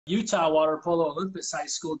Utah Water Polo Olympus High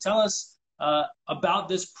School. Tell us about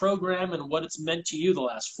this program and what it's meant to you the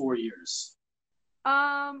last 4 years.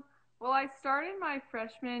 Um, well, I started my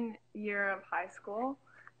freshman year of high school,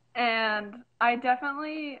 and I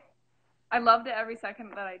loved it every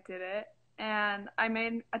second that I did it, and I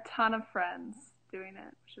made a ton of friends doing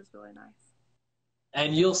it, which is really nice.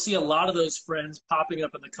 And you'll see a lot of those friends popping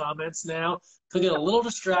up in the comments now. Could get a little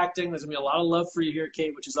distracting. There's going to be a lot of love for you here,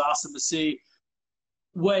 Kate, which is awesome to see.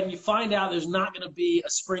 When you find out there's not going to be a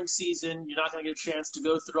spring season, you're not going to get a chance to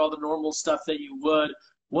go through all the normal stuff that you would.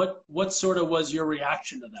 What sort of was your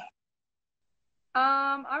reaction to that?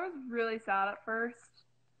 I was really sad at first,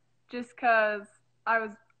 just 'cause I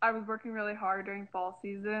was working really hard during fall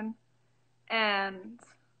season, and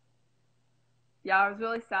yeah, I was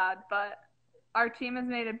really sad. But our team has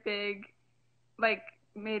like,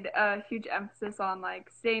 made a huge emphasis on like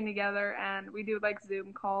staying together, and we do like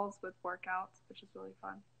Zoom calls with workouts, which is really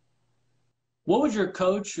fun. What would your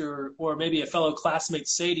coach or maybe a fellow classmate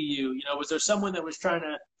say to you? You know, was there someone that was trying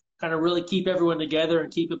to kind of really keep everyone together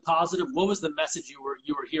and keep it positive? What was the message you were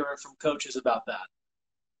hearing from coaches about that?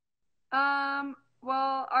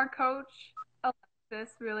 Well, our coach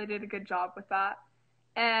Alexis really did a good job with that,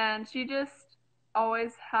 and she just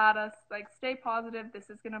always had us like stay positive. This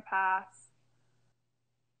is gonna pass.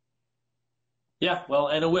 Yeah, well,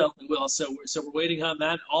 and it will. It will. So we're waiting on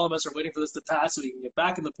that. All of us are waiting for this to pass so we can get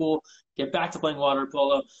back in the pool, get back to playing water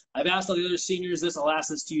polo. I've asked all the other seniors this. I'll ask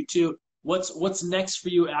this to you too. What's next for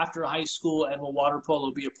you after high school, and will water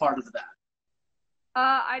polo be a part of that?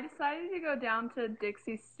 I decided to go down to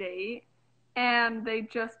Dixie State, and they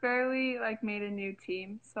just barely like made a new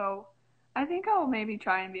team, so I think I'll maybe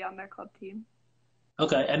try and be on their club team.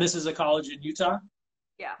 Okay, and this is a college in Utah.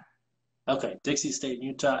 Yeah. Okay, Dixie State in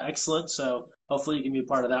Utah, excellent. So hopefully you can be a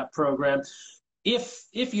part of that program. If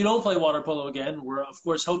you don't play water polo again, we're of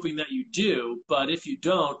course hoping that you do. But if you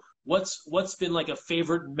don't, what's been like a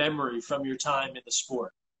favorite memory from your time in the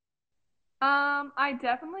sport? I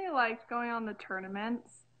definitely liked going on the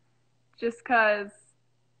tournaments just 'cause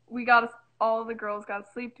we got to, all the girls got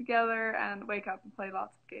to sleep together and wake up and play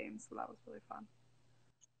lots of games, so that was really fun.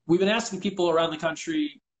 We've been asking people around the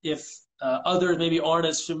country if others maybe aren't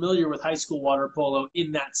as familiar with high school water polo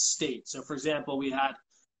in that state. So, for example, we had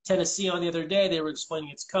Tennessee on the other day. They were explaining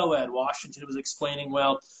it's co-ed. Washington was explaining,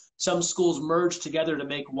 well, some schools merge together to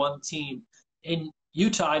make one team. In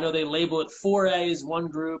Utah, I know they label it 4A as one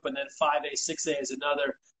group and then 5A, 6A as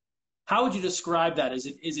another. How would you describe that? Is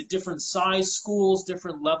it different size schools,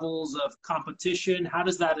 different levels of competition? How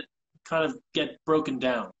does that kind of get broken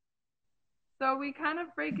down? So we kind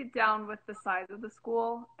of break it down with the size of the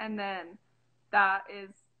school, and then that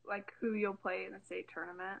is like who you'll play in the state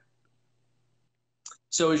tournament.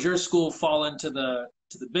 So does your school fall into the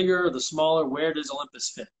bigger or the smaller? Where does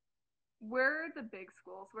Olympus fit? We're the big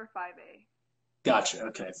schools. We're 5A. Gotcha.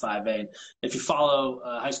 Okay, 5A. If you follow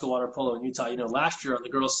high school water polo in Utah, you know last year on the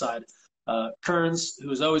girls' side, Kearns, who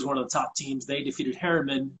was always one of the top teams, they defeated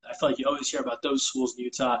Harriman. I feel like you always hear about those schools in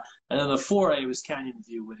Utah. And then the 4A was Canyon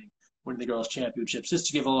View winning the girls' championships, just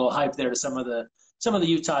to give a little hype there to some of the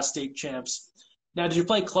Utah state champs. Now, did you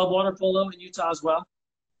play club water polo in Utah as well?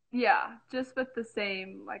 Yeah, just with the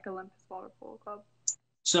same like Olympus Water Polo Club.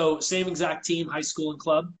 So same exact team, high school and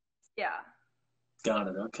club. Yeah. Got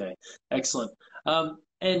it. Okay. Excellent.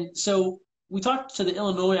 And so we talked to the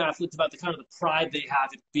Illinois athletes about the kind of the pride they have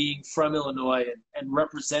in being from Illinois and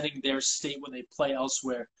representing their state when they play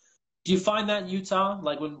elsewhere. Do you find that in Utah?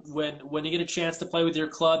 Like when you get a chance to play with your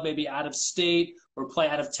club, maybe out of state or play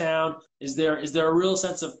out of town, is there a real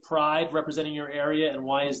sense of pride representing your area, and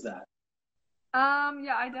why is that?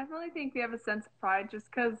 Yeah, I definitely think we have a sense of pride just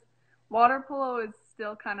because water polo is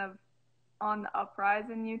still kind of on the uprise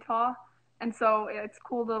in Utah, and so it's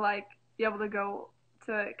cool to like be able to go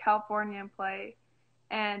to California and play,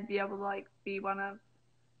 and be able to like be one of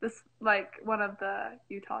the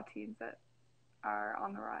Utah teams that are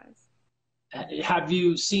on the rise. Have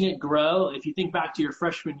you seen it grow? If you think back to your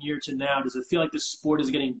freshman year to now, does it feel like the sport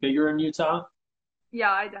is getting bigger in Utah?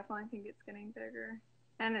 Yeah, I definitely think it's getting bigger,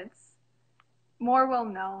 and it's more well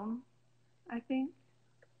known, I think.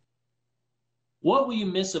 What will you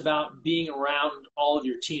miss about being around all of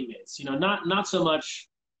your teammates? You know, not so much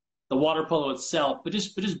the water polo itself, but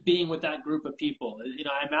just being with that group of people. You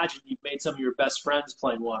know, I imagine you've made some of your best friends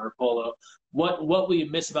playing water polo. What will you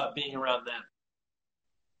miss about being around them?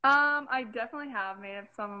 I definitely have made up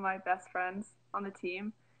some of my best friends on the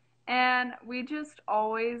team. And we just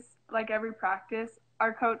always, like every practice,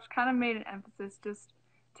 our coach kind of made an emphasis just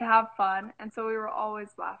to have fun. And so we were always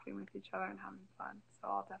laughing with each other and having fun. So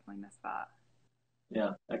I'll definitely miss that.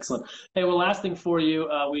 Yeah, excellent. Hey, well, last thing for you,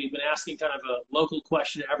 we've been asking kind of a local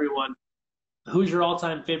question to everyone. Who's your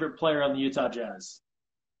all-time favorite player on the Utah Jazz?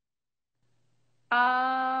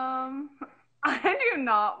 I do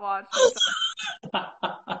not watch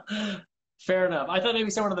Utah. Fair enough. I thought maybe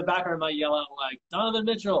someone in the background might yell out like Donovan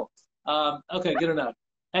Mitchell. Okay, good enough.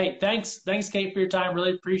 Hey, thanks, Kate, for your time.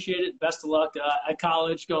 Really appreciate it. Best of luck at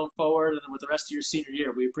college going forward, and with the rest of your senior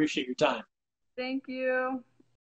year. We appreciate your time. Thank you.